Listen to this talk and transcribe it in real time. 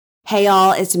Hey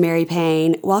y'all, it's Mary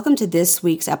Payne. Welcome to this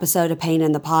week's episode of Payne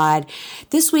in the Pod.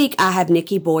 This week I have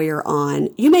Nikki Boyer on.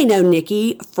 You may know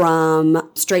Nikki from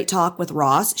Straight Talk with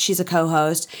Ross. She's a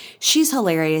co-host. She's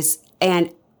hilarious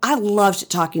and I loved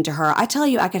talking to her. I tell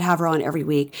you, I could have her on every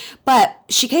week, but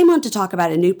she came on to talk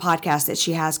about a new podcast that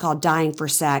she has called Dying for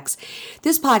Sex.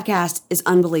 This podcast is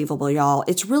unbelievable, y'all.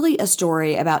 It's really a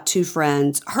story about two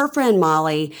friends. Her friend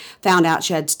Molly found out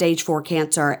she had stage 4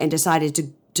 cancer and decided to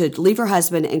leave her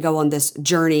husband and go on this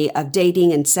journey of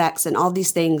dating and sex and all these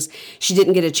things she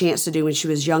didn't get a chance to do when she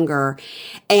was younger.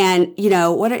 And, you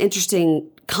know, what an interesting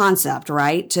concept,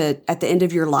 right? To, at the end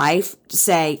of your life,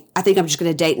 say, I think I'm just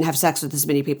going to date and have sex with as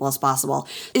many people as possible.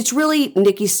 It's really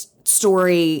Nikki's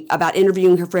story about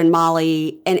interviewing her friend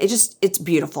Molly, and it's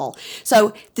beautiful.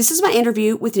 So this is my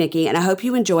interview with Nikki, and I hope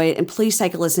you enjoy it, and please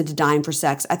take a listen to Dying for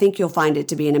Sex. I think you'll find it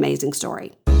to be an amazing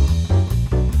story.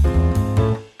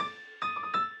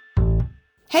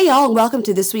 Hey y'all, and welcome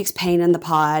to this week's Payne in the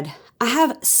Pod. I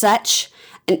have such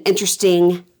an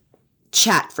interesting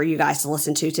chat for you guys to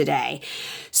listen to today.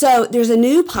 So there's a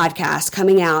new podcast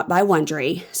coming out by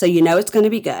Wondery, so you know it's going to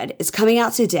be good. It's coming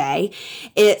out today.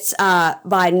 It's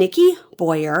by Nikki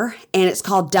Boyer, and it's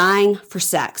called Dying for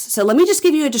Sex. So let me just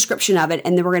give you a description of it,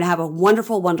 and then we're going to have a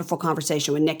wonderful, wonderful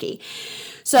conversation with Nikki.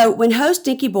 So when host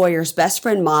Nikki Boyer's best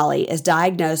friend Molly is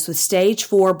diagnosed with stage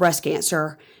 4 breast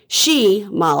cancer, she,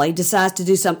 Molly, decides to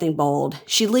do something bold.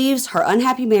 She leaves her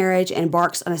unhappy marriage and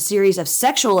embarks on a series of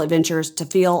sexual adventures to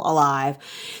feel alive.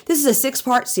 This is a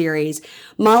 6-part series.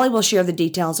 Molly will share the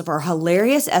details of her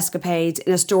hilarious escapades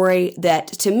in a story that,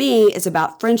 to me, is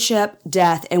about friendship,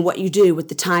 death, and what you do with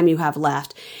the time you have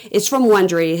left. It's from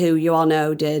Wondery, who you all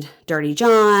know did Dirty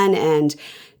John and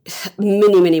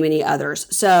many, many, many others.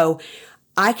 So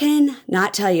I can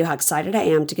not tell you how excited I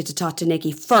am to get to talk to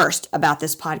Nikki first about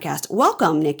this podcast.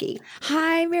 Welcome, Nikki.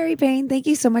 Hi, Mary Payne. Thank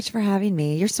you so much for having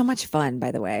me. You're so much fun,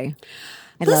 by the way.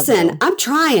 Listen, I'm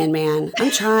trying, man.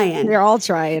 I'm trying. We're all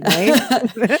trying,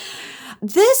 right?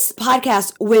 This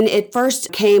podcast, when it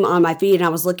first came on my feed and I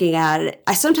was looking at it,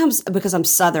 I sometimes, because I'm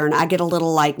Southern, I get a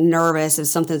little like nervous if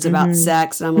something's about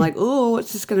sex and I'm like, oh,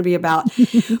 what's this going to be about?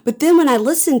 But then when I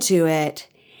listen to it,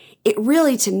 it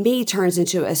really, to me, turns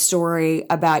into a story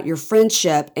about your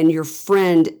friendship and your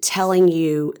friend telling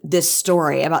you this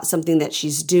story about something that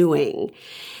she's doing.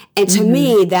 And to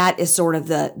me, that is sort of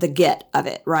the get of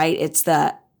it, right? It's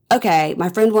the, okay, my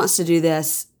friend wants to do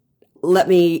this. Let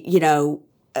me,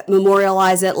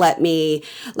 memorialize it. Let me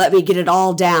get it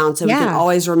all down so we can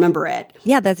always remember it.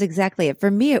 Yeah, that's exactly it. For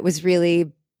me, it was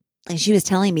really, and she was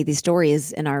telling me these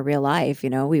stories in our real life. You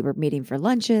know, we were meeting for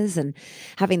lunches and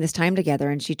having this time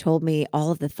together. And she told me all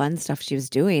of the fun stuff she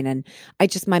was doing. And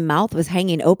my mouth was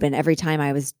hanging open every time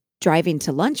I was driving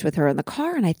to lunch with her in the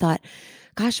car. And I thought,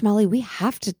 gosh, Molly, we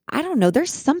have to, I don't know,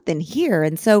 there's something here.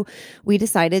 And so we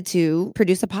decided to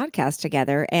produce a podcast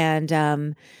together. And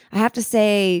I have to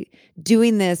say,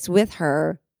 doing this with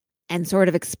her and sort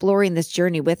of exploring this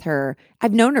journey with her.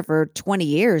 I've known her for 20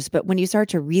 years, but when you start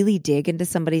to really dig into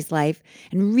somebody's life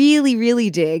and really, really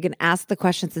dig and ask the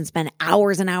questions and spend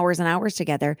hours and hours and hours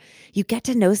together, you get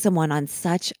to know someone on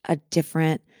such a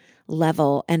different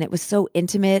level. And it was so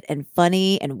intimate and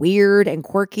funny and weird and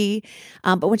quirky.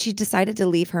 But when she decided to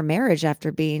leave her marriage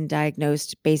after being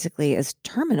diagnosed basically as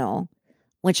terminal,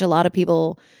 which a lot of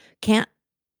people can't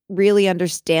really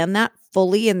understand that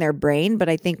fully in their brain. But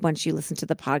I think once you listen to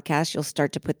the podcast, you'll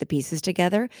start to put the pieces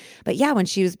together. But yeah, when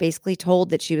she was basically told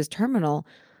that she was terminal,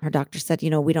 her doctor said,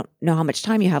 we don't know how much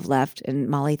time you have left. And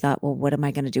Molly thought, well, what am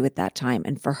I going to do with that time?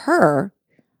 And for her,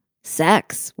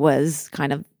 sex was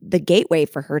kind of the gateway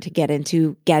for her to get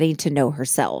into getting to know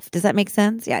herself. Does that make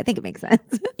sense? Yeah, I think it makes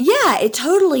sense. Yeah, it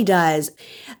totally does.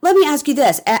 Let me ask you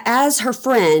this. As her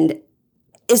friend,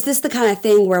 is this the kind of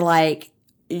thing where like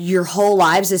your whole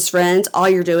lives as friends, all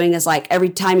you're doing is like every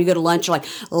time you go to lunch, you're like,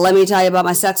 let me tell you about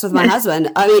my sex with my husband.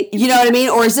 I mean, you know what I mean?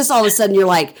 Or is this all of a sudden you're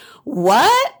like,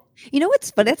 what? You know what's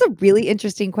fun? That's a really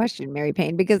interesting question, Mary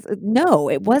Payne, because no,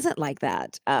 it wasn't like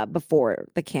that before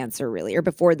the cancer, really, or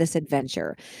before this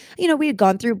adventure. We had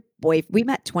gone through we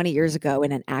met 20 years ago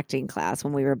in an acting class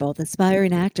when we were both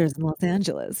aspiring actors in Los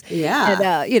Angeles.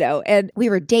 Yeah. And, and we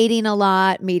were dating a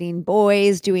lot, meeting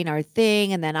boys, doing our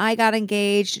thing. And then I got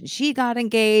engaged and she got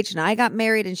engaged and I got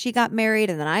married and she got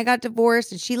married. And then I got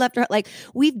divorced and she left her. Like,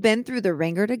 we've been through the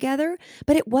ringer together,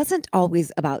 but it wasn't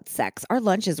always about sex. Our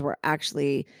lunches were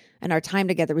actually, and our time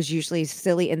together was usually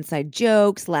silly inside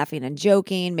jokes, laughing and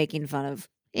joking, making fun of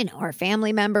our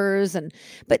family members,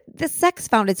 but the sex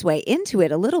found its way into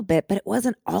it a little bit, but it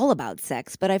wasn't all about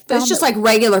sex. But I But it's found just that, like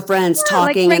regular friends yeah,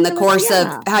 like talking in the regular, course of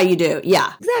yeah. how you do.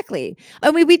 Yeah. Exactly.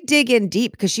 I mean, we dig in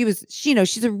deep because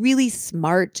she's a really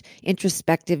smart,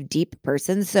 introspective, deep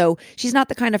person. So she's not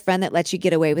the kind of friend that lets you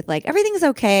get away with like, everything's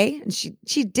okay. And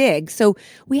she digs. So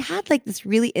we had like this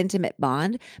really intimate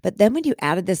bond. But then when you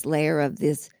added this layer of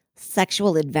this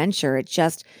sexual adventure, it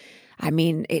just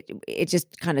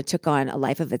kind of took on a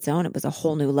life of its own. It was a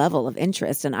whole new level of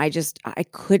interest. And I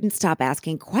couldn't stop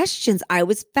asking questions. I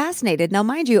was fascinated. Now,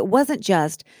 mind you, it wasn't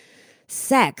just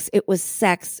sex. It was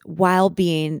sex while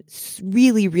being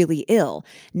really, really ill,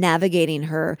 navigating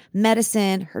her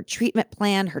medicine, her treatment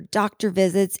plan, her doctor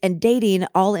visits, and dating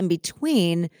all in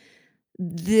between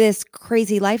this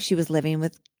crazy life she was living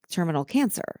with terminal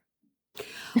cancer.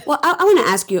 Well, I want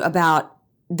to ask you about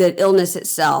the illness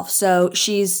itself. So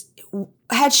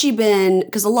had she been,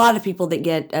 because a lot of people that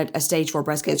get a stage 4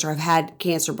 breast cancer have had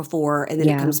cancer before and then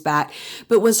it comes back.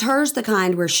 But was hers the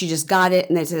kind where she just got it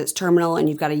and they said it's terminal and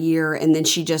you've got a year and then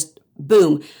she just,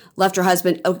 boom, left her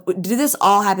husband? Did this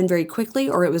all happen very quickly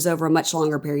or it was over a much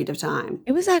longer period of time?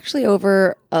 It was actually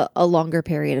over a longer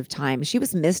period of time. She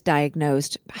was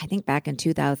misdiagnosed, I think back in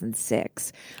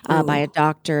 2006, by a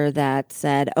doctor that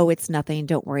said, oh, it's nothing.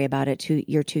 Don't worry about it.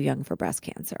 You're too young for breast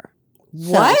cancer.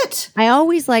 What? So I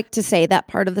always like to say that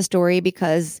part of the story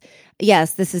because,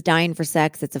 yes, this is Dying for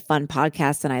Sex. It's a fun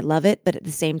podcast and I love it. But at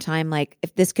the same time, like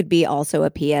if this could be also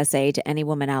a PSA to any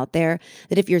woman out there,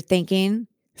 that if you're thinking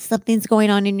something's going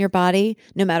on in your body,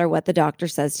 no matter what the doctor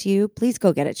says to you, please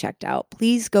go get it checked out.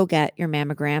 Please go get your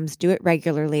mammograms. Do it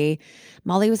regularly.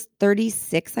 Molly was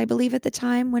 36, I believe, at the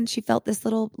time when she felt this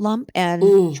little lump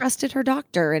and trusted her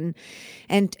doctor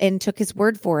and took his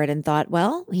word for it and thought,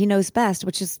 well, he knows best,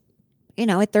 which is,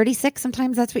 at 36,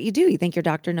 sometimes that's what you do. You think your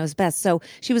doctor knows best. So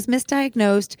she was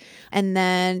misdiagnosed. And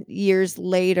then years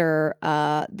later,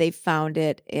 they found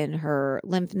it in her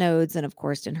lymph nodes and, of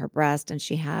course, in her breast. And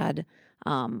she had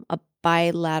a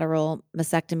bilateral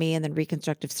mastectomy and then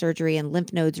reconstructive surgery and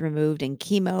lymph nodes removed and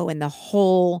chemo and the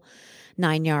whole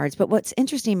 9 yards. But what's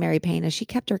interesting, Mary Payne, is she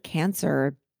kept her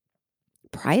cancer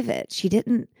private. She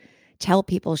didn't tell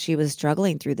people she was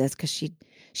struggling through this because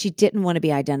she didn't want to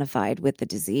be identified with the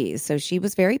disease. So she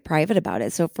was very private about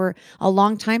it. So for a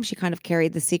long time, she kind of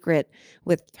carried the secret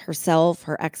with herself,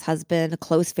 her ex-husband,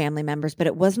 close family members, but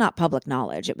it was not public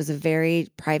knowledge. It was a very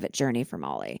private journey for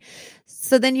Molly.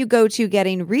 So then you go to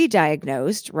getting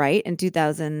re-diagnosed, right? In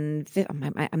 2005,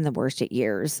 I'm the worst at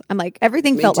years. I'm like,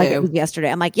 everything felt like it was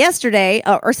yesterday. I'm like, yesterday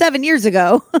or 7 years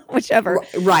ago, whichever.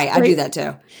 Right. I do that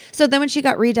too. So then when she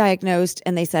got re-diagnosed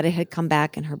and they said it had come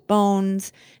back in her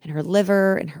bones and her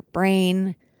liver and her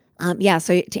brain.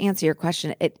 So to answer your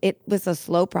question, it was a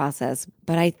slow process,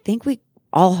 but I think we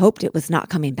all hoped it was not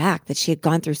coming back, that she had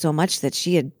gone through so much that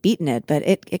she had beaten it, but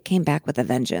it came back with a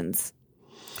vengeance.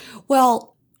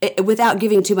 Well, without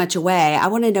giving too much away, I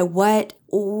want to know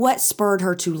what spurred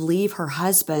her to leave her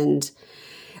husband.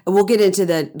 We'll get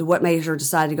into what made her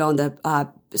decide to go on the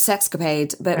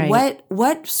sexcapades, but right.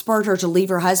 What spurred her to leave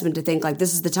her husband to think like,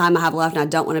 this is the time I have left and I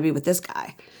don't want to be with this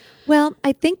guy? Well,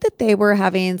 I think that they were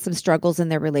having some struggles in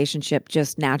their relationship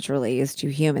just naturally, as two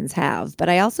humans have. But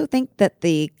I also think that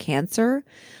the cancer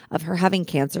of her having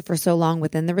cancer for so long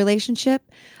within the relationship,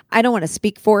 I don't want to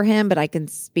speak for him, but I can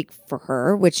speak for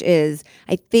her, which is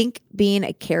I think being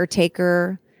a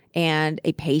caretaker and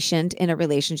a patient in a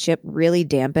relationship really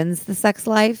dampens the sex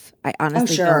life. I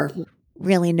honestly don't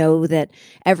really know that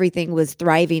everything was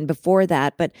thriving before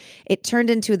that, but it turned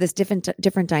into this different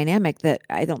dynamic that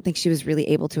I don't think she was really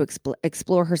able to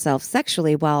explore herself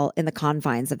sexually while in the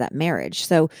confines of that marriage.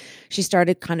 So she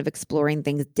started kind of exploring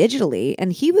things digitally,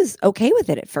 and he was okay with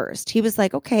it at first. He was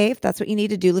like, okay, if that's what you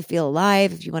need to do to feel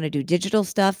alive, if you want to do digital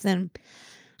stuff, then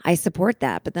I support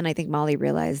that. But then I think Molly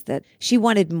realized that she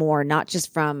wanted more, not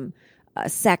just from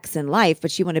sex and life,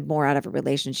 but she wanted more out of a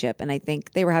relationship. And I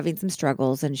think they were having some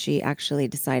struggles, and she actually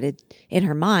decided in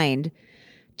her mind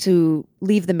to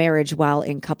leave the marriage while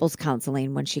in couples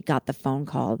counseling when she got the phone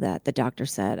call that the doctor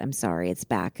said, I'm sorry, it's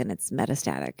back and it's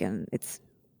metastatic and it's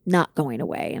not going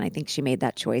away. And I think she made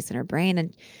that choice in her brain,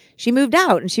 and she moved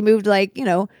out, and she moved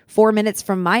 4 minutes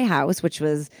from my house, which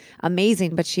was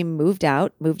amazing. But she moved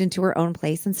out, moved into her own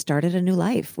place and started a new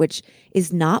life, which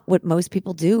is not what most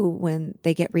people do when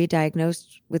they get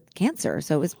re-diagnosed with cancer.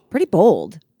 So it was pretty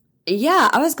bold. Yeah.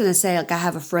 I was going to say, I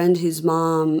have a friend whose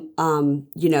mom,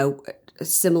 a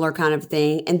similar kind of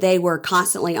thing, and they were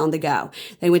constantly on the go.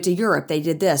 They went to Europe. They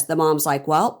did this. The mom's like,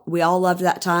 well, we all loved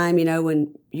that time,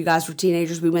 when you guys were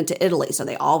teenagers, we went to Italy. So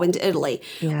they all went to Italy.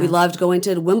 Yeah. We loved going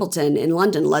to Wimbledon in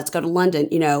London. Let's go to London,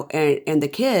 and the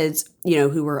kids,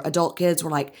 who were adult kids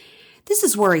were like, this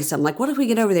is worrisome. Like, what if we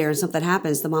get over there and something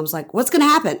happens? The mom's like, what's going to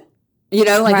happen? Who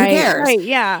cares? Right.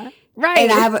 Yeah. Right.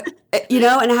 And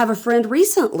I have a friend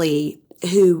recently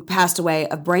who passed away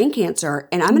of brain cancer.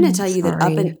 And I'm going to tell you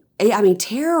that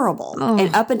terrible. Oh.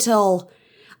 And up until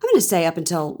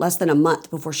less than a month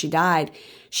before she died,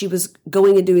 she was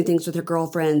going and doing things with her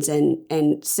girlfriends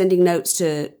and sending notes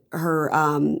to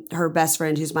her best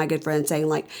friend, who's my good friend, saying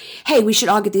like, hey, we should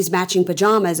all get these matching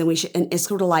pajamas, and it's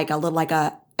sort of like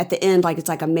at the end, like it's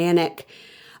like a manic,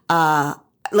 let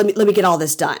me get all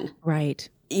this done. Right.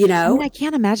 I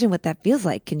can't imagine what that feels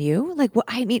like. Can you? Like, what?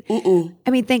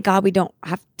 Thank God we don't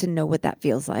have to know what that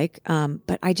feels like.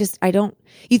 But I don't,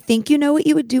 you think you know what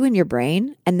you would do in your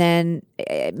brain, and then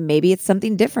maybe it's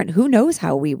something different. Who knows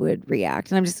how we would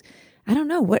react? And I don't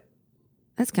know what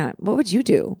would you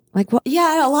do? Like what?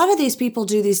 Yeah. A lot of these people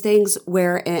do these things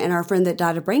where, and our friend that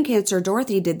died of brain cancer,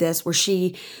 Dorothy, did this, where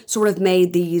she sort of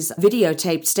made these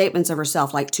videotaped statements of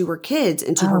herself, like to her kids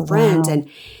and to her friends. Wow. And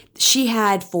she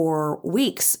had for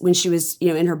weeks, when she was,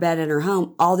 in her bed in her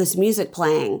home, all this music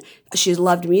playing. She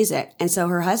loved music. And so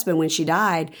her husband, when she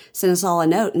died, sent us all a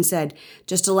note and said,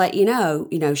 just to let you know,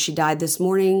 she died this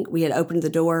morning. We had opened the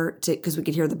door because we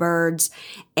could hear the birds.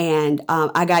 And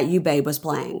I Got You, Babe was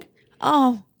playing.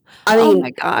 Oh, oh my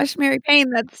gosh, Mary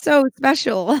Payne, that's so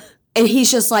special. And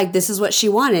he's just like, this is what she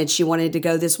wanted. She wanted to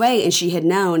go this way, and she had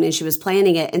known, and she was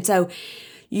planning it. And so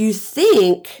you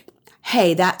think,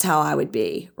 hey, that's how I would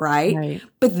be, right?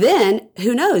 But then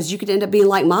who knows? You could end up being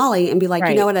like Molly and be like,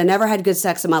 you know what? I never had good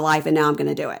sex in my life, and now I'm going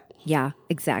to do it. Yeah,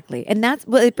 exactly. And that's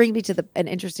what it brings me to an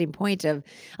interesting point of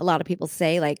a lot of people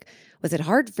say, like, was it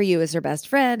hard for you as her best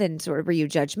friend? And sort of, were you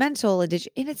judgmental?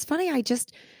 And it's funny,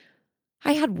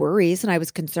 I had worries and I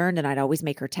was concerned, and I'd always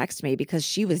make her text me because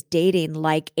she was dating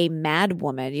like a mad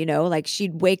woman, like she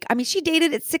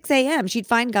dated at 6 a.m. She'd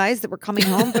find guys that were coming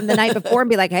home from the night before and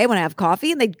be like, hey, want to have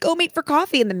coffee? And they'd go meet for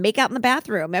coffee and then make out in the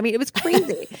bathroom. It was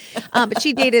crazy. But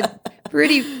she dated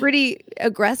pretty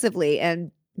aggressively, and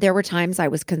there were times I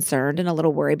was concerned and a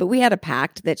little worried, but we had a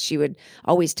pact that she would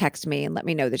always text me and let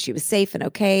me know that she was safe and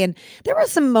okay. And there were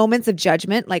some moments of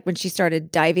judgment, like when she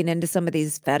started diving into some of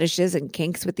these fetishes and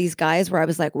kinks with these guys, where I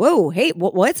was like, whoa, hey,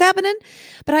 what's happening?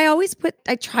 But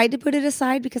I tried to put it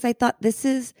aside because I thought this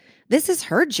is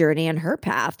her journey and her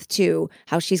path to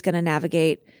how she's going to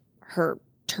navigate her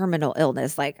terminal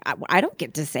illness. Like, I don't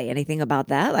get to say anything about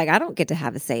that. Like, I don't get to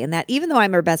have a say in that. Even though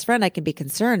I'm her best friend, I can be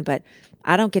concerned, but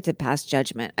I don't get to pass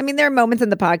judgment. There are moments in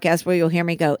the podcast where you'll hear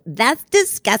me go, that's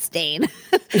disgusting.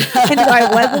 And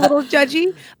I was a little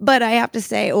judgy, but I have to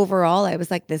say overall, I was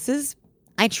like,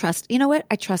 I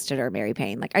trusted her, Mary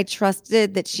Payne. Like, I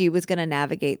trusted that she was going to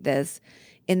navigate this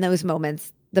in those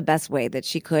moments the best way that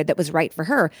she could, that was right for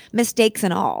her, mistakes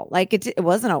and all. Like, it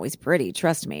wasn't always pretty,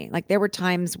 trust me. Like, there were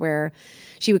times where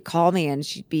she would call me and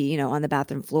she'd be, on the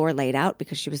bathroom floor laid out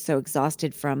because she was so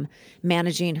exhausted from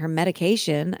managing her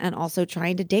medication and also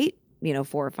trying to date, 4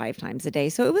 or 5 times a day.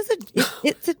 So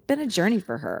it's been a journey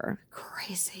for her.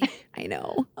 Crazy. I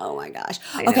know. Oh my gosh.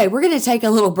 Okay, we're going to take a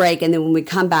little break, and then when we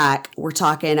come back, we're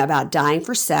talking about dying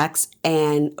for sex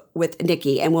and with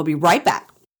Nikki, and we'll be right back.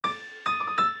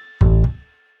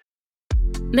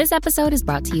 This episode is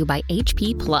brought to you by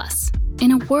HP Plus.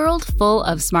 In a world full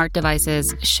of smart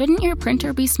devices, shouldn't your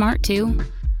printer be smart too?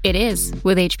 It is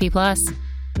with HP Plus.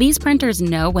 These printers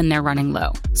know when they're running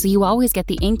low, so you always get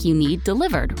the ink you need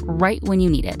delivered right when you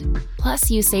need it.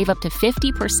 Plus, you save up to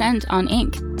 50% on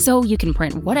ink, so you can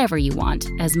print whatever you want,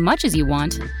 as much as you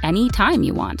want, anytime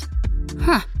you want.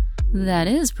 Huh, that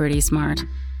is pretty smart.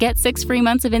 Get 6 free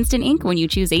months of instant ink when you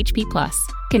choose HP Plus.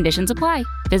 Conditions apply.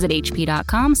 Visit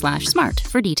hp.com/smart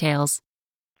for details.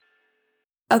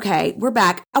 Okay, we're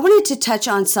back. I wanted to touch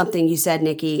on something you said,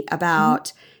 Nikki,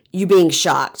 about you being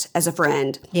shocked as a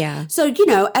friend. Yeah. So,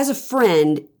 as a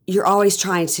friend, you're always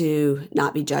trying to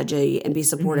not be judgy and be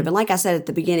supportive. And like I said at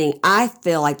the beginning, I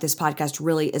feel like this podcast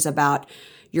really is about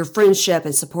your friendship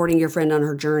and supporting your friend on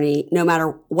her journey, no matter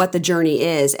what the journey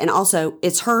is. And also,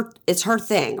 it's her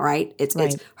thing, right? It's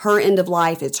her end of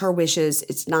life. It's her wishes.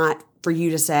 It's not for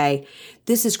you to say,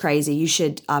 this is crazy. You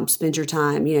should spend your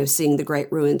time, seeing the great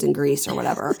ruins in Greece or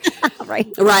whatever. Right.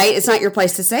 It's not your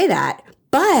place to say that.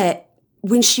 But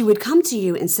when she would come to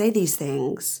you and say these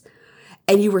things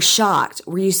and you were shocked,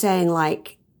 were you saying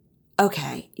like,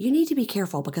 okay, you need to be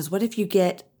careful because what if you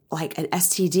get like an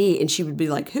STD? And she would be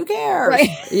like, who cares?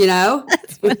 Right. You know?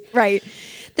 Right.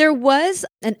 There was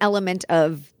an element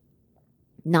of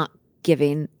not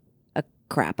giving a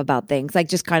crap about things, like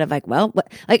just kind of like, well,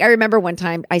 what? Like I remember one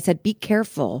time I said, be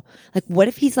careful. Like, what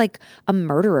if he's like a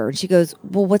murderer? And she goes,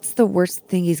 well, what's the worst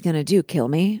thing he's going to do? Kill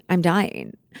me? I'm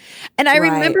dying. And I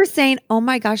remember saying, oh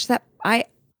my gosh,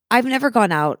 I've never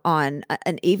gone out on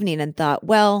an evening and thought,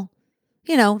 well,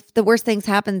 you know, if the worst things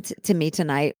happened to me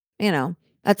tonight, you know,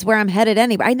 that's where I'm headed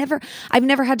anyway. I've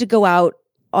never had to go out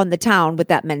on the town with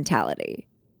that mentality.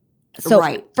 So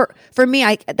for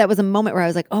me, that was a moment where I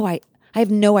was like, oh, I have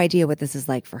no idea what this is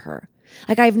like for her.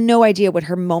 Like, I have no idea what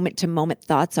her moment to moment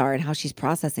thoughts are and how she's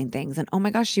processing things. And oh my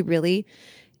gosh, she really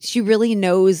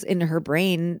knows in her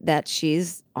brain that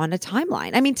she's on a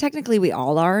timeline. I mean, technically we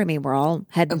all are. I mean, we're all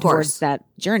heading towards that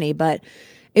journey, but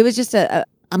it was just a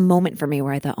moment for me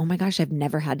where I thought, oh my gosh, I've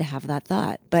never had to have that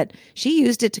thought. But she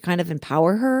used it to kind of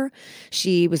empower her.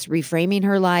 She was reframing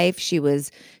her life. She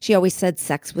always said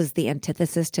sex was the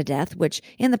antithesis to death, which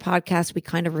in the podcast, we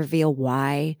kind of reveal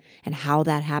why and how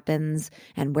that happens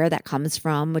and where that comes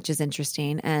from, which is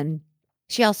interesting. And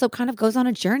she also kind of goes on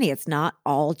a journey. It's not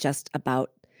all just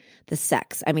about the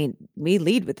sex. I mean, we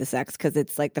lead with the sex because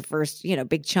it's like the first, you know,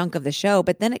 big chunk of the show,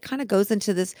 but then it kind of goes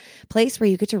into this place where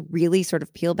you get to really sort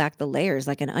of peel back the layers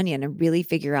like an onion and really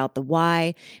figure out the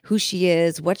why, who she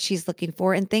is, what she's looking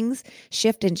for, and things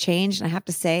shift and change. And I have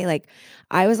to say, like,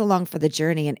 I was along for the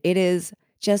journey, and it is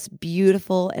just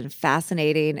beautiful and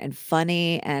fascinating and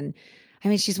funny. And I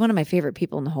mean, she's one of my favorite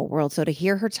people in the whole world. So to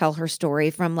hear her tell her story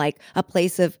from like a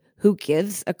place of who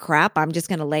gives a crap, I'm just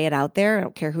going to lay it out there, I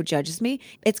don't care who judges me,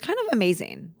 it's kind of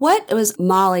amazing. What was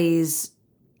Molly's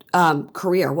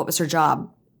career? What was her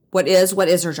job? What is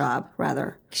her job,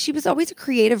 rather? She was always a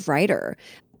creative writer.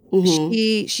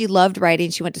 Mm-hmm. She loved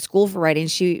writing. She went to school for writing.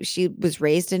 She was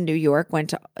raised in New York,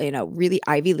 went to, you know, really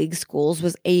Ivy League schools,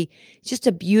 was just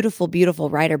a beautiful, beautiful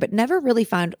writer, but never really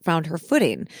found her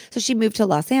footing. So she moved to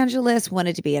Los Angeles,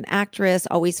 wanted to be an actress,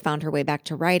 always found her way back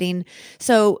to writing.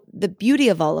 So the beauty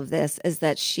of all of this is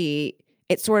that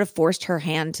it sort of forced her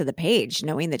hand to the page,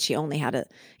 knowing that she only had a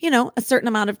certain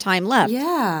amount of time left.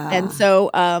 Yeah. And so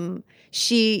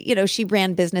she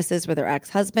ran businesses with her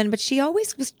ex-husband, but she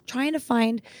always was trying to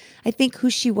find, I think, who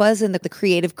she was in the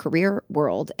creative career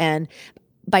world. And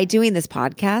by doing this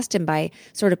podcast and by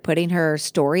sort of putting her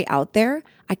story out there,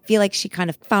 I feel like she kind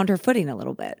of found her footing a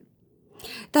little bit.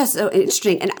 That's so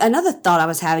interesting. And another thought I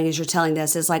was having as you're telling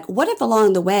this is like, what if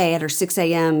along the way at her 6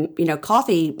 a.m.,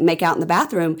 coffee make out in the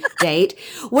bathroom date,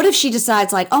 what if she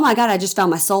decides like, oh my God, I just found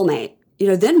my soulmate?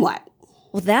 Then what?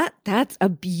 Well, that's a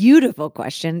beautiful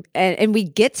question. And we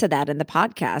get to that in the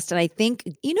podcast. And I think,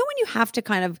 when you have to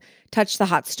kind of touch the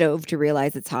hot stove to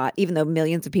realize it's hot, even though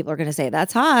millions of people are going to say,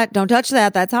 that's hot, don't touch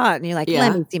that, that's hot. And you're like,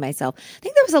 Let me see myself. I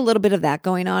think there was a little bit of that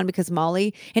going on because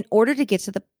Molly, in order to get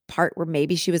to the part where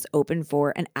maybe she was open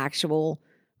for an actual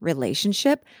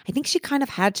relationship, I think she kind of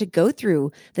had to go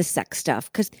through the sex stuff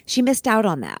because she missed out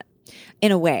on that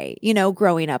in a way,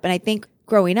 growing up. And I think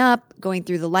growing up, going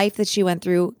through the life that she went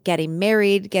through, getting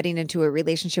married, getting into a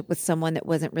relationship with someone that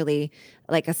wasn't really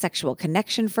like a sexual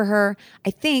connection for her.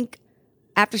 I think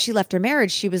after she left her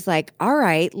marriage, she was like, all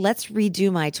right, let's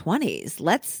redo my 20s.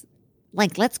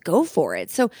 Let's go for it.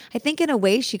 So I think in a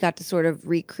way she got to sort of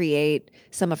recreate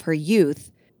some of her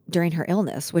youth during her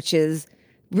illness, which is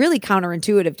really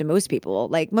counterintuitive to most people.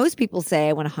 Like most people say,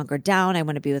 I want to hunker down. I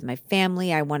want to be with my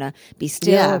family. I want to be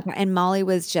still. Yeah. And Molly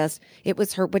was it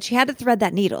was her, but she had to thread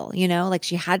that needle, like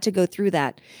she had to go through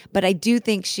that. But I do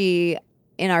think in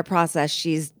our process,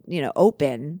 she's,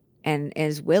 open and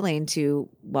is willing to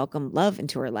welcome love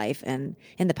into her life. And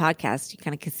in the podcast, you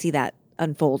kind of can see that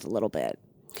unfold a little bit.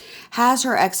 Has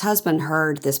her ex-husband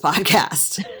heard this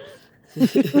podcast?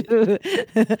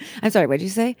 I'm sorry, what did you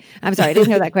say? I'm sorry, I didn't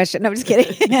hear that question. No, I'm just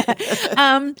kidding.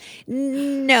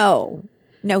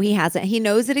 No, he hasn't. He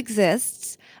knows it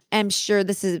exists. I'm sure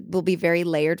will be very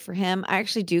layered for him. I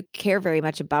actually do care very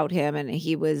much about him, and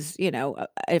he was,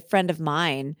 a friend of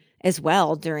mine as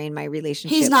well during my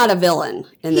relationship. He's not a villain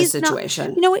in this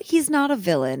situation. You know what? He's not a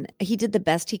villain. He did the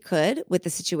best he could with the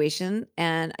situation,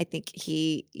 and I think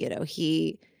he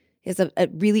is a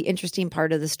really interesting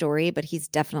part of the story, but he's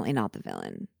definitely not the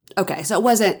villain. Okay, so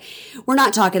we're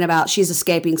not talking about she's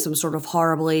escaping some sort of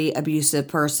horribly abusive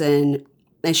person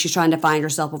and she's trying to find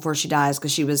herself before she dies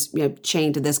because she was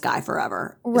chained to this guy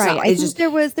forever. Right. I think there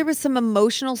was some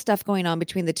emotional stuff going on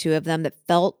between the two of them that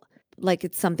felt like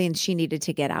it's something she needed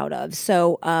to get out of.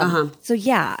 So, so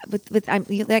yeah,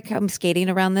 I'm skating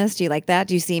around this. Do you like that?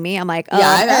 Do you see me? I'm like, I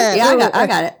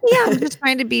got it. Yeah, I'm just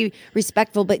trying to be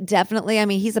respectful, but definitely, I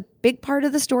mean, he's a big part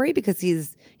of the story because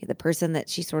he's the person that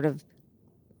she sort of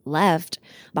left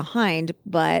behind,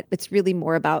 but it's really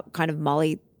more about kind of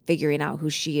Molly figuring out who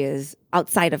she is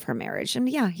outside of her marriage. And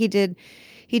yeah, he did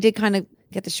kind of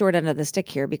get the short end of the stick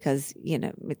here because, you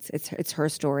know, it's her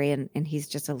story and he's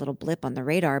just a little blip on the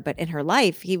radar. But in her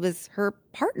life, he was her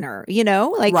partner, you know,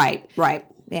 like Right.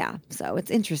 Yeah. So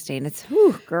it's interesting. It's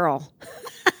whew, girl.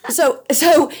 So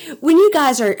when you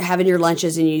guys are having your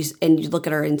lunches and you look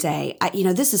at her and say,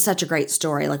 this is such a great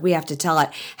story, like we have to tell it.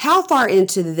 How far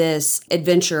into this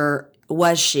adventure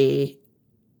was she?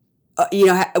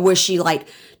 Was she like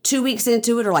 2 weeks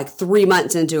into it or like 3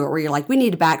 months into it where you're like, we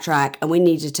need to backtrack and we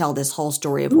need to tell this whole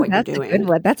story of what you're doing? That's a good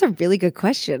one. That's a really good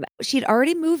question. She'd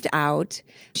already moved out.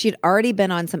 She'd already been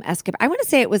on some escapade. I want to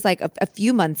say it was like a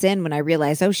few months in when I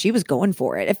realized, she was going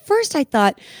for it. At first I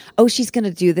thought, she's going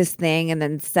to do this thing and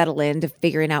then settle into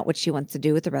figuring out what she wants to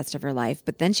do with the rest of her life.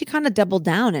 But then she kind of doubled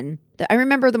down. And I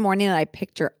remember the morning that I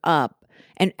picked her up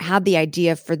and had the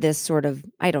idea for this sort of,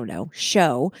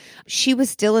 show. She was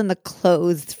still in the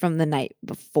clothes from the night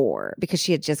before because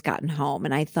she had just gotten home.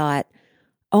 And I thought,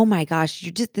 oh my gosh,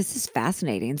 this is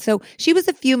fascinating. So she was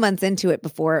a few months into it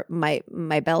before my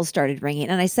bells started ringing.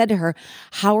 And I said to her,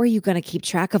 how are you going to keep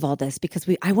track of all this? Because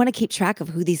I want to keep track of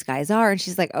who these guys are. And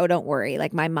she's like, oh, don't worry.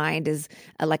 Like my mind is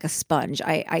like a sponge.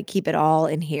 I keep it all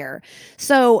in here.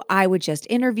 So I would just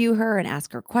interview her and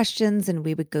ask her questions. And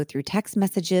we would go through text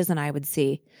messages and I would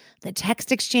see the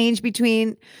text exchange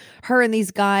between her and these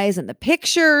guys and the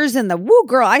pictures and woo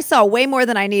girl, I saw way more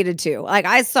than I needed to. Like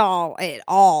I saw it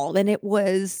all. And it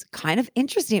was kind of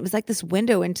interesting. It was like this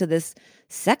window into this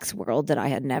sex world that I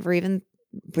had never even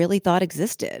really thought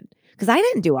existed. Because I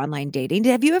didn't do online dating.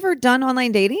 Have you ever done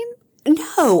online dating?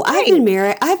 No, I've been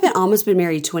married. Almost been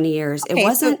married 20 years. Okay.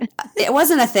 It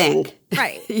wasn't a thing.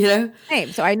 Right.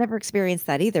 Same. So I never experienced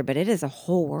that either, but it is a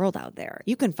whole world out there.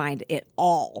 You can find it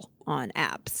all on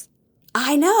apps.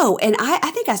 I know. And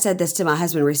I think I said this to my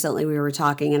husband recently. We were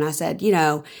talking and I said,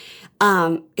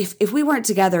 if we weren't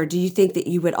together, do you think that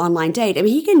you would online date? I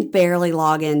mean, he can barely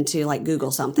log into like Google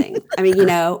something. I mean,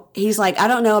 he's like, I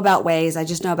don't know about Waze. I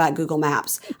just know about Google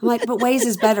Maps. I'm like, but Waze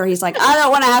is better. He's like, I don't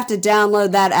want to have to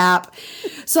download that app.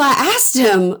 So I asked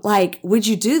him, like, would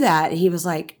you do that? And he was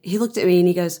like, he looked at me and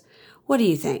he goes, what do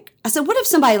you think? I said, what if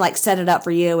somebody like set it up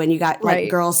for you and you got like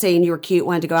girls saying you were cute,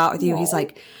 wanted to go out with you? No. He's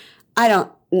like, I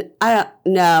don't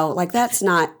know. Like, that's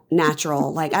not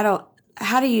natural. Like,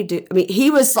 how do you do? I mean,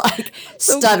 he was like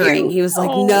stuttering. He was like,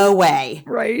 no way.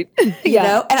 Right. And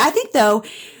I think though,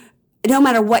 no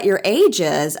matter what your age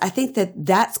is, I think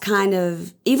that's kind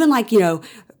of, even like,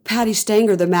 Patty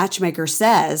Stanger, the matchmaker,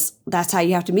 says that's how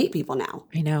you have to meet people now.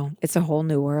 I know. It's a whole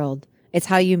new world. It's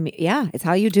how you, it's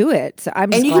how you do it. So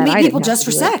and you can meet people just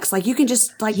for sex. Like you can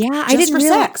just like, just for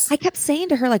sex. I kept saying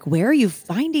to her, like, where are you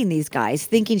finding these guys?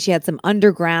 Thinking she had some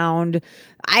underground,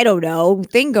 I don't know,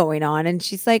 thing going on. And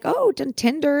she's like,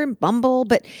 Tinder and Bumble.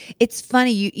 But it's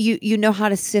funny. You know how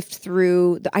to sift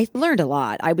through. I learned a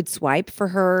lot. I would swipe for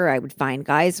her. I would find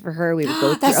guys for her. We would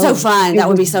go through. That's so fun. That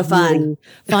would be so fun. Really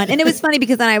fun. And it was funny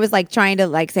because then I was like trying to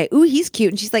like say, ooh, he's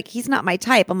cute. And she's like, he's not my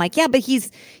type. I'm like, yeah, but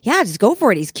just go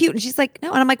for it. He's cute. And she's like,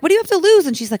 no. And I'm like, what do you have to lose?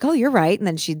 And she's like, oh, you're right. And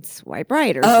then she'd swipe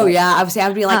right. Or yeah. I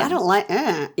would be like, I don't like,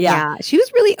 Yeah. She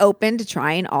was really open to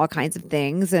trying all kinds of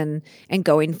things and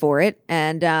going for it.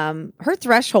 And her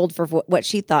threshold for what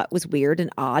she thought was weird and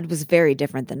odd was very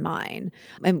different than mine.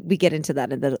 And we get into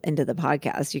that into the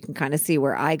podcast. You can kind of see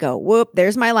where I go, whoop,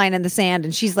 there's my line in the sand.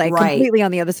 And she's like completely on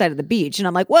the other side of the beach. And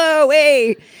I'm like, whoa,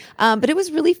 hey. But it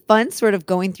was really fun sort of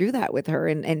going through that with her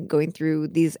and going through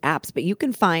these apps. But you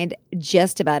can find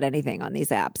just about anything on these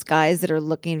apps, guys that are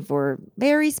looking for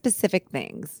very specific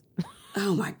things.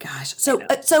 Oh my gosh. So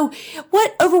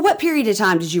over what period of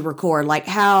time did you record? Like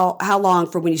how long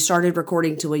from when you started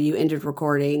recording to when you ended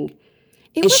recording?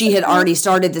 And she had already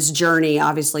started this journey,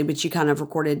 obviously, but you kind of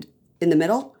recorded in the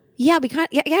middle? Yeah,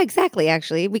 exactly.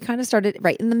 Actually, we kind of started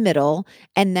right in the middle.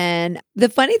 And then the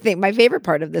funny thing, my favorite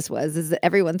part of this is that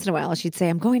every once in a while she'd say,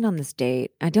 I'm going on this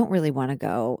date. I don't really want to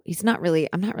go. I'm not really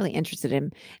interested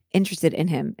in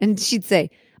him. And she'd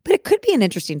say, but it could be an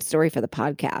interesting story for the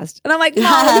podcast. And I'm like, no,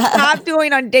 stop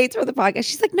doing on dates for the podcast.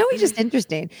 She's like, no, he's just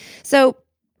interesting. So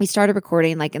we started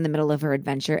recording like in the middle of her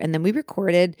adventure. And then we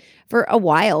recorded for a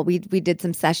while. We did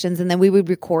some sessions and then we would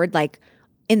record like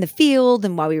in the field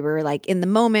and while we were like in the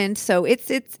moment. So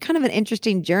it's kind of an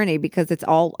interesting journey because it's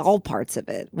all parts of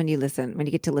it when you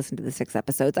get to listen to the 6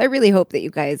 episodes. I really hope that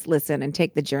you guys listen and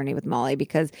take the journey with Molly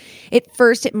because at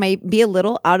first it might be a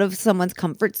little out of someone's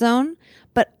comfort zone,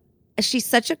 but she's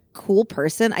such a cool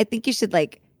person. I think you should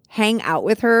like hang out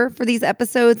with her for these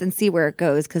episodes and see where it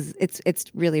goes because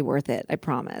it's really worth it. I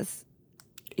promise.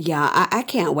 Yeah, I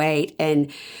can't wait.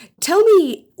 And tell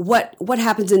me what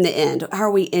happens in the end. How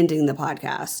are we ending the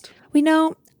podcast? We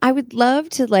know I would love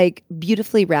to like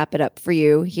beautifully wrap it up for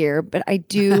you here, but I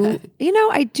do,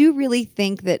 I do really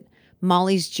think that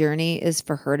Molly's journey is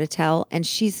for her to tell. And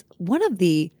she's one of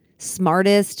the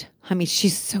smartest. I mean,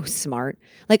 she's so smart,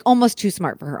 like almost too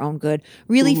smart for her own good.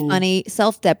 Really funny,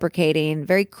 self-deprecating,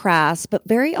 very crass, but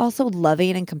very also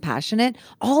loving and compassionate.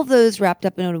 All of those wrapped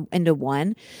up into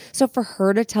one. So for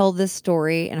her to tell this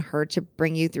story and her to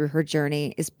bring you through her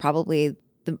journey is probably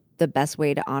the best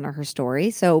way to honor her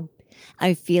story. So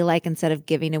I feel like instead of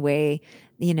giving away,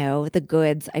 the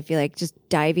goods, I feel like just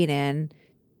diving in,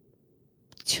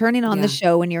 turning on the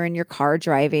show when you're in your car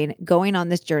driving, going on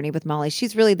this journey with Molly.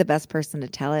 She's really the best person to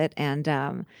tell it. And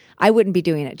I wouldn't be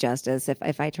doing it justice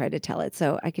if I tried to tell it.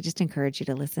 So I could just encourage you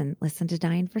to listen to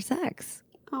Dying for Sex.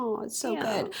 Oh, it's so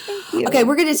good. Thank you. Okay,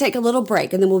 we're going to take a little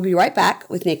break and then we'll be right back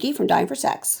with Nikki from Dying for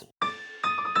Sex.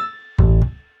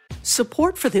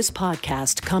 Support for this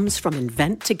podcast comes from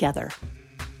Invent Together.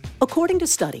 According to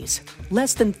studies,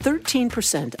 less than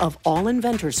 13% of all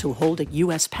inventors who hold a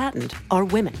U.S. patent are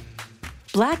women.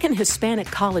 Black and Hispanic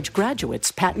college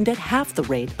graduates patent at half the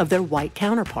rate of their white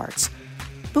counterparts.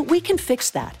 But we can fix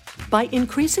that by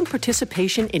increasing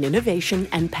participation in innovation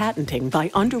and patenting by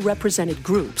underrepresented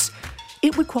groups.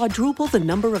 It would quadruple the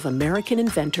number of American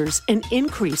inventors and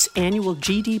increase annual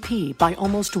GDP by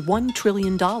almost $1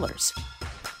 trillion.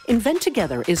 Invent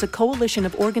Together is a coalition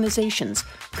of organizations,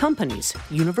 companies,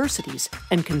 universities,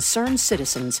 and concerned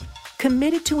citizens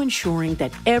committed to ensuring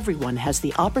that everyone has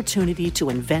the opportunity to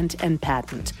invent and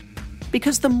patent.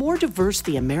 Because the more diverse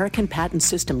the American patent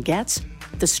system gets,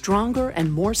 the stronger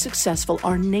and more successful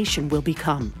our nation will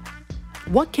become.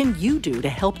 What can you do to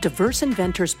help diverse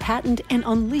inventors patent and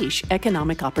unleash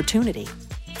economic opportunity?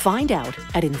 Find out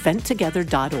at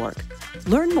inventtogether.org.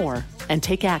 Learn more and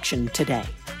take action today.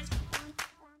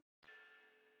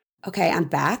 Okay, I'm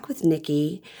back with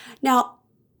Nikki. Now,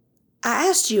 I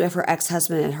asked you if her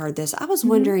ex-husband had heard this. I was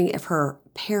wondering if her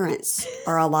parents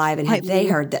are alive and have they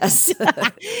heard this?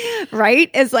 Right?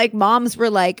 It's like moms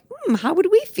were like, how would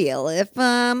we feel if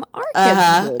our kids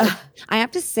heard it? I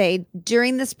have to say,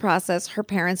 during this process, her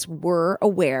parents were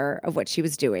aware of what she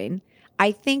was doing.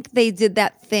 I think they did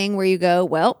that thing where you go,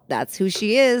 well, that's who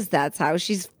she is. That's how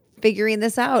she's figuring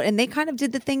this out. And they kind of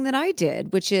did the thing that I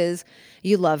did, which is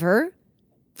you love her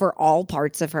for all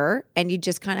parts of her, and you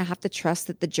just kind of have to trust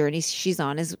that the journey she's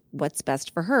on is what's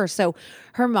best for her. So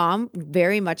her mom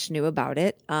very much knew about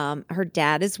it. Her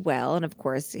dad as well. And of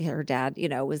course, her dad,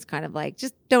 was kind of like,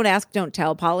 just don't ask, don't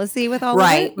tell policy with all of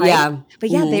it. Right? Yeah. But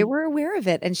yeah, they were aware of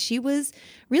it. And she was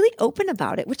really open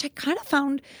about it, which I kind of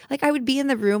found like I would be in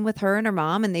the room with her and her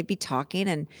mom and they'd be talking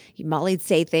and Molly'd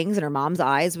say things and her mom's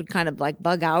eyes would kind of like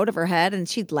bug out of her head and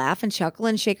she'd laugh and chuckle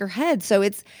and shake her head. So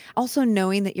it's also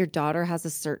knowing that your daughter has a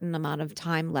certain amount of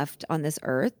time left on this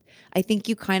earth. I think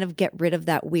you kind of get rid of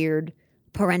that weird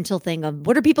parental thing of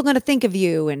what are people going to think of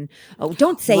you? And, oh,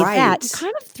 don't say that. You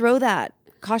kind of throw that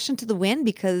caution to the wind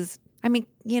because, I mean,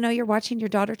 you're watching your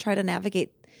daughter try to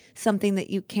navigate something that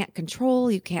you can't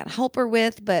control, you can't help her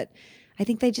with. But I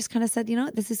think they just kind of said,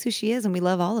 this is who she is and we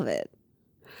love all of it.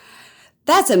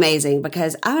 That's amazing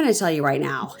because I'm going to tell you right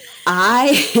now,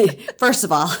 first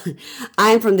of all,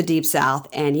 I'm from the Deep South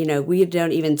and, we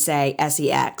don't even say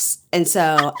sex. And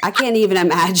so I can't even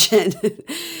imagine,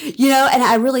 and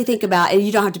I really think about, and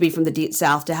you don't have to be from the Deep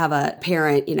South to have a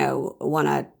parent, want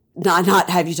to not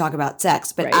have you talk about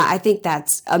sex. But right. I think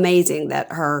that's amazing that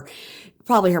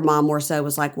probably her mom more so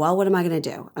was like, well, what am I going to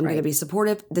do? I'm going to be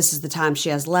supportive. This is the time she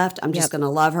has left. I'm just going to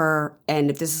love her.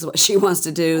 And if this is what she wants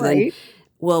to do, then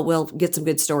we'll get some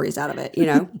good stories out of it,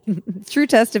 True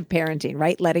test of parenting,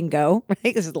 right? Letting go,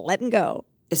 right? This is letting go.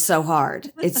 It's so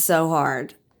hard. It's so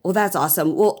hard. Well, that's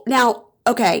awesome. Well, now,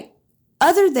 okay.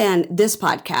 Other than this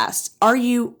podcast, are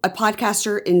you a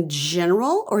podcaster in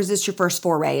general, or is this your first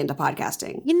foray into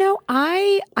podcasting?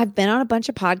 I've been on a bunch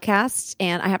of podcasts,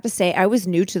 and I have to say I was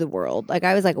new to the world. Like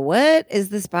I was like, what is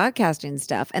this podcasting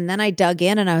stuff? And then I dug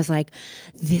in and I was like,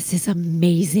 this is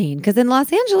amazing. Because in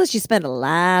Los Angeles, you spend a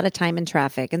lot of time in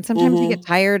traffic, and sometimes you get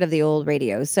tired of the old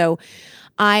radio. So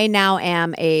I now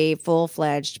am a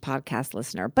full-fledged podcast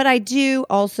listener, but I do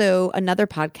also another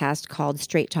podcast called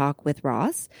Straight Talk with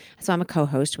Ross. So I'm a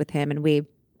co-host with him and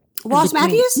Ross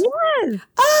Matthews? Yes.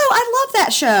 Oh, I love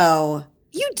that show.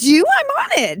 You do? I'm on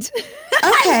it.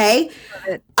 Okay.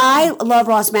 I love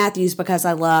Ross Matthews because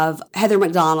I love Heather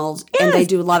McDonald and they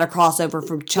do a lot of crossover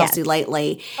from Chelsea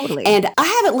lately. Totally. And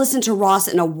I haven't listened to Ross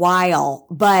in a while,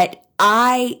 but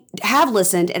I have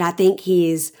listened and I think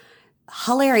he's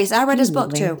hilarious. I read his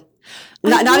book too.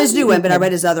 Not his new one, but I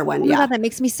read his other one. Oh my Yeah. God, that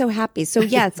makes me so happy. So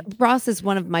yes, Ross is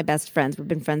one of my best friends. We've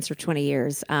been friends for 20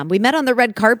 years. We met on the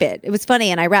red carpet. It was funny.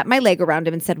 And I wrapped my leg around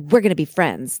him and said, we're going to be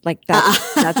friends. Like that's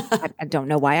I don't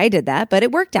know why I did that, but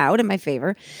it worked out in my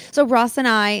favor. So Ross and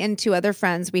I and two other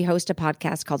friends, we host a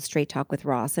podcast called Straight Talk with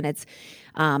Ross. And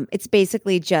it's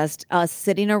basically just us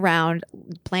sitting around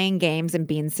playing games and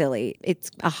being silly. It's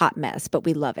a hot mess, but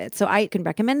we love it. So I can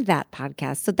recommend that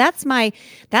podcast. So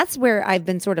that's where I've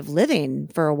been sort of living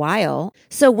for a while.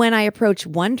 So when I approached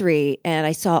Wondery and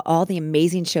I saw all the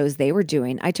amazing shows they were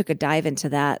doing, I took a dive into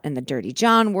that and the Dirty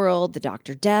John world, the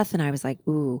Dr. Death. And I was like,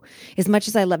 ooh, as much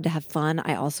as I love to have fun,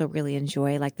 I also really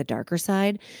enjoy like the darker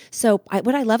side. So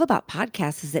what I love about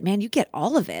podcasts is that, man, you get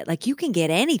all of it. Like you can get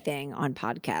anything on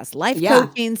podcasts, life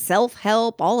coaching,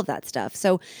 self-help, all of that stuff.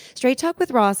 So Straight Talk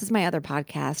with Ross is my other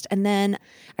podcast. And then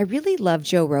I really love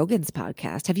Joe Rogan's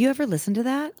podcast. Have you ever listened to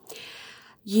that?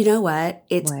 You know what?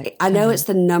 I know it's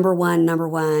the number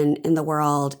one in the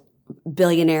world.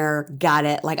 Billionaire, got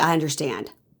it. Like I understand.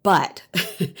 But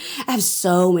I have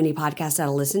so many podcasts that I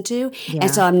listen to. Yeah. And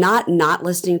so I'm not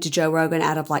listening to Joe Rogan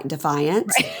out of like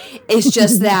defiance. Right. It's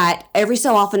just that every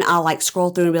so often I'll like scroll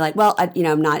through and be like, well,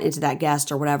 I'm not into that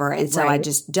guest or whatever. And so I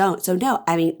just don't. So no,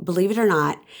 I mean, believe it or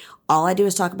not, all I do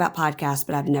is talk about podcasts,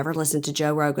 but I've never listened to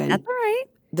Joe Rogan. That's all right.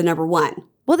 The number one.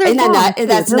 Well, there's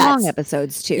that's long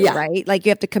episodes too, right? Like you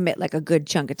have to commit like a good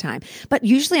chunk of time. But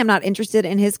usually I'm not interested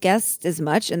in his guests as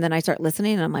much. And then I start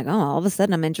listening and I'm like, oh, all of a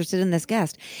sudden I'm interested in this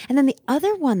guest. And then the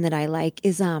other one that I like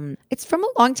is, it's from a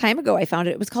long time ago. I found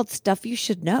it. It was called Stuff You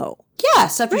Should Know. Yeah,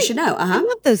 Stuff You Should Know. I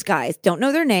love those guys. Don't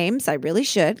know their names. I really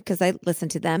should because I listen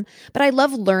to them. But I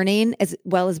love learning as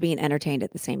well as being entertained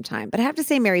at the same time. But I have to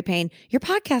say, Mary Payne, your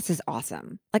podcast is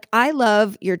awesome. Like I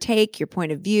love your take, your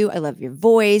point of view. I love your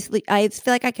voice. I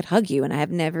feel like I could hug you and I have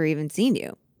never even seen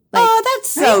you. Like, oh, that's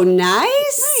so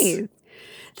nice.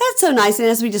 That's so nice. And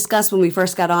as we discussed when we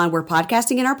first got on, we're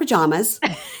podcasting in our pajamas.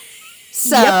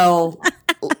 So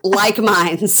like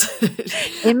minds.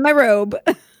 In my robe.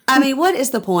 I mean, what is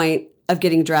the point of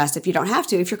getting dressed if you don't have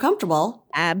to, if you're comfortable?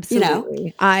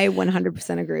 Absolutely. I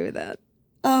 100% agree with that.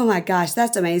 Oh my gosh,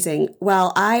 that's amazing.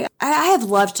 Well, I have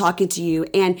loved talking to you.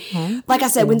 And like I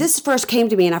said, when this first came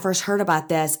to me and I first heard about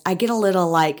this, I get a little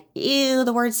like, ew,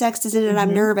 the word sex is in it.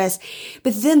 I'm nervous.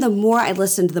 But then the more I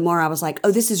listened, the more I was like,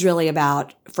 oh, this is really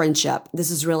about friendship. This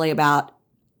is really about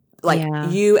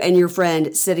like you and your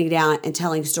friend sitting down and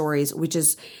telling stories, which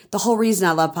is the whole reason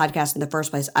I love podcasts in the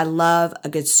first place. I love a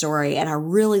good story. And I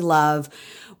really love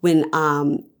when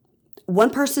one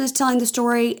person is telling the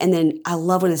story, and then I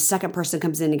love when a second person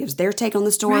comes in and gives their take on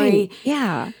the story. Right.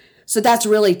 Yeah. So that's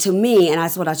really, to me, and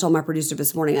that's what I told my producer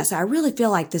this morning. I said, I really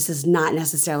feel like this is not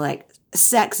necessarily like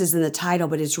sex is in the title,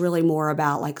 but it's really more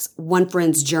about like one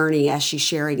friend's journey as she's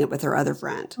sharing it with her other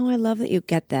friend. Oh, I love that you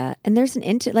get that. And there's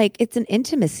it's an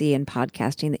intimacy in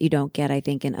podcasting that you don't get, I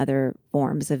think, in other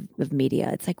forms of media.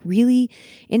 It's like really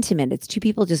intimate. It's two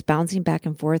people just bouncing back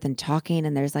and forth and talking,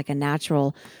 and there's like a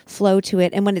natural flow to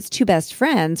it. And when it's two best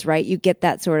friends, right, you get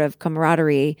that sort of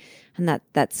camaraderie and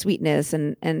that sweetness.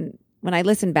 And when I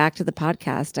listen back to the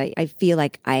podcast, I feel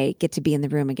like I get to be in the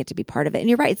room and get to be part of it. And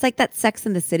you're right. It's like that Sex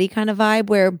and the City kind of vibe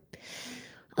where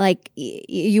like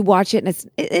you watch it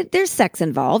and there's sex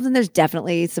involved and there's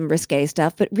definitely some risque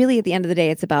stuff. But really at the end of the day,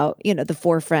 it's about, the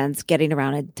four friends getting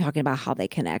around and talking about how they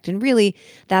connect. And really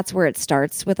that's where it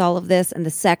starts with all of this. And the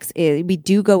sex is, we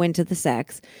do go into the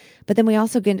sex, but then we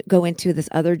also go into this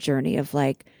other journey of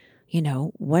like,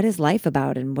 what is life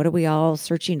about and what are we all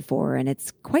searching for? And it's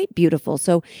quite beautiful.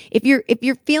 So if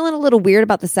you're feeling a little weird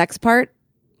about the sex part,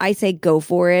 I say go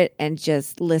for it and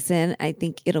just listen. I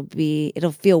think it'll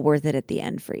feel worth it at the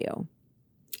end for you.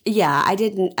 Yeah, I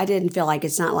didn't feel like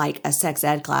it's not like a sex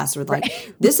ed class where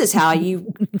like, this is how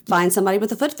you find somebody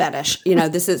with a foot fetish.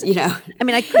 This is, I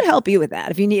mean, I could help you with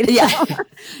that if you need it. Yeah.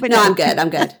 But no, I'm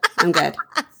good.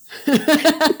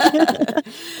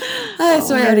 I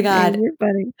swear to God. You're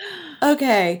funny.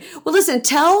 Okay. Well, listen,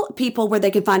 tell people where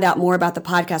they can find out more about the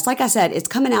podcast. Like I said, it's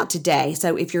coming out today.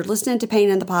 So if you're listening to Payne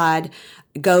in the Pod,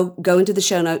 go into the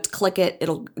show notes, click it.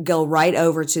 It'll go right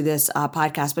over to this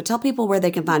podcast. But tell people where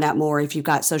they can find out more if you've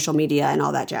got social media and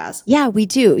all that jazz. Yeah, we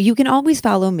do. You can always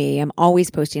follow me. I'm always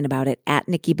posting about it at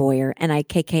Nikki Boyer,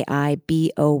 NIKKIBOYER.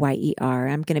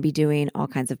 I'm going to be doing all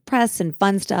kinds of press and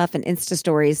fun stuff and Insta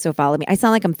stories. So follow me. I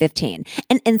sound like I'm 15.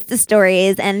 And Insta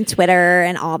stories and Twitter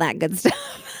and all that good stuff.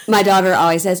 My daughter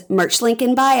always says, merch link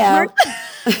in bio.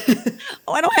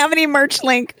 Oh, I don't have any merch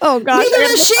link. Oh, gosh. Neither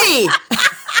does she.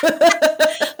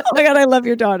 Oh my God, I love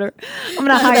your daughter. I'm going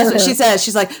to hire That's her. what she says.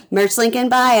 She's like, merch link in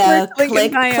bio. Merch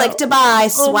link in bio. Click to buy.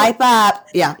 Swipe up.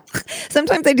 Yeah.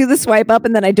 Sometimes I do the swipe up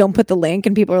and then I don't put the link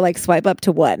and people are like, swipe up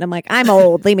to what? And I'm like, I'm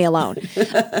old. Leave me alone.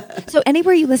 So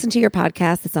anywhere you listen to your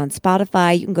podcast, it's on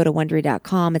Spotify. You can go to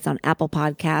Wondery.com. It's on Apple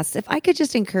Podcasts. If I could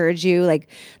just encourage you, like,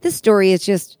 this story is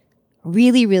just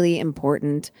really, really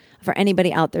important for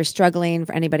anybody out there struggling,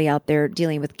 for anybody out there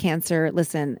dealing with cancer.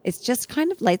 Listen, it's just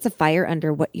kind of lights a fire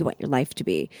under what you want your life to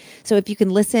be. So if you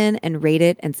can listen and rate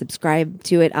it and subscribe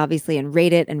to it, obviously, and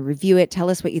rate it and review it,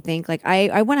 tell us what you think. Like,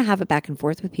 I want to have it back and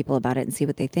forth with people about it and see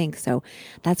what they think. So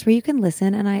that's where you can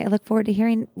listen. And I look forward to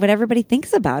hearing what everybody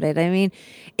thinks about it. I mean,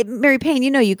 Mary Payne,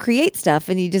 you create stuff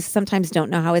and you just sometimes don't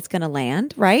know how it's going to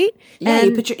land, right? Yeah,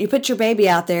 and you put your baby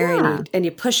out there and you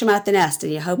push them out the nest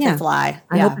and you hope they fly.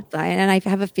 I hope it's fine. And I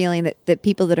have a feeling that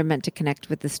people that are meant to connect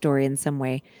with the story in some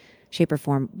way, shape, or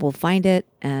form will find it.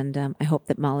 And I hope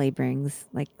that Molly brings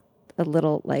like a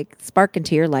little like spark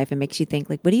into your life and makes you think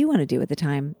like, what do you want to do with the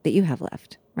time that you have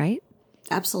left? Right?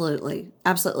 Absolutely.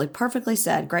 Absolutely. Perfectly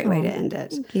said. Great way to end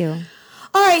it. Thank you.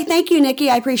 All right. Thank you, Nikki.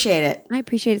 I appreciate it. I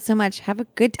appreciate it so much. Have a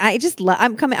good,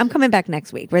 I'm coming back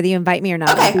next week, whether you invite me or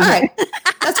not. Okay. All right.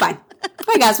 That's fine. All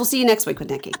right, guys. We'll see you next week with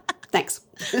Nikki. Thanks.